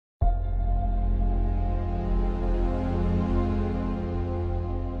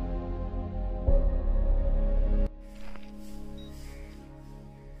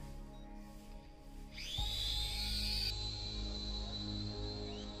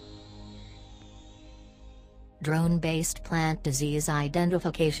Drone-based plant disease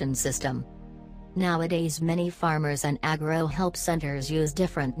identification system. Nowadays many farmers and agro-help centers use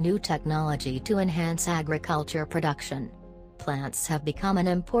different new technology to enhance agriculture production. Plants have become an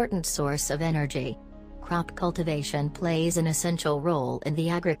important source of energy. Crop cultivation plays an essential role in the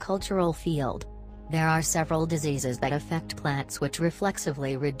agricultural field. There are several diseases that affect plants which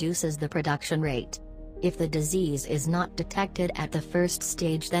reflexively reduces the production rate. If the disease is not detected at the first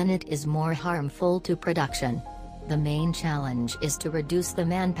stage, then it is more harmful to production. The main challenge is to reduce the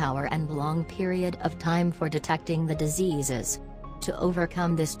manpower and long period of time for detecting the diseases. To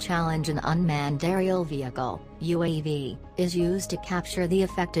overcome this challenge, an unmanned aerial vehicle (UAV) is used to capture the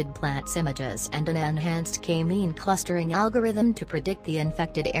affected plant's images and an enhanced K-mean clustering algorithm to predict the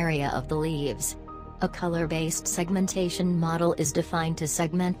infected area of the leaves. A color-based segmentation model is defined to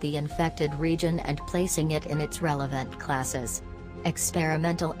segment the infected region and placing it in its relevant classes.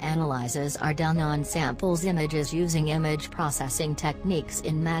 Experimental analyses are done on samples images using image processing techniques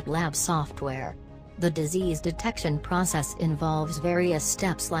in MATLAB software. The disease detection process involves various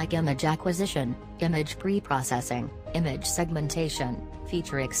steps like image acquisition, image pre-processing, image segmentation,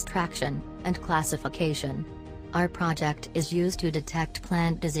 feature extraction, and classification. Our project is used to detect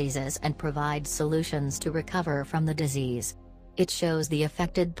plant diseases and provide solutions to recover from the disease. It shows the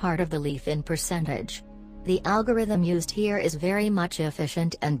affected part of the leaf in percentage. The algorithm used here is very much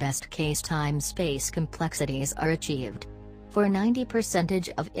efficient and best-case time-space complexities are achieved. For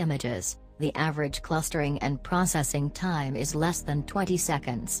 90% of images, the average clustering and processing time is less than 20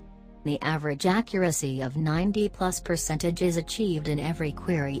 seconds. The average accuracy of 90+% is achieved in every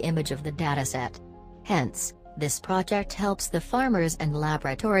query image of the dataset. Hence, this project helps the farmers and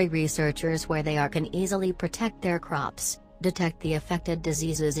laboratory researchers where they can easily protect their crops, detect the affected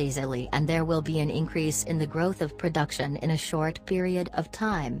diseases easily, and there will be an increase in the growth of production in a short period of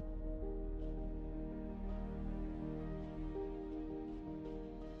time.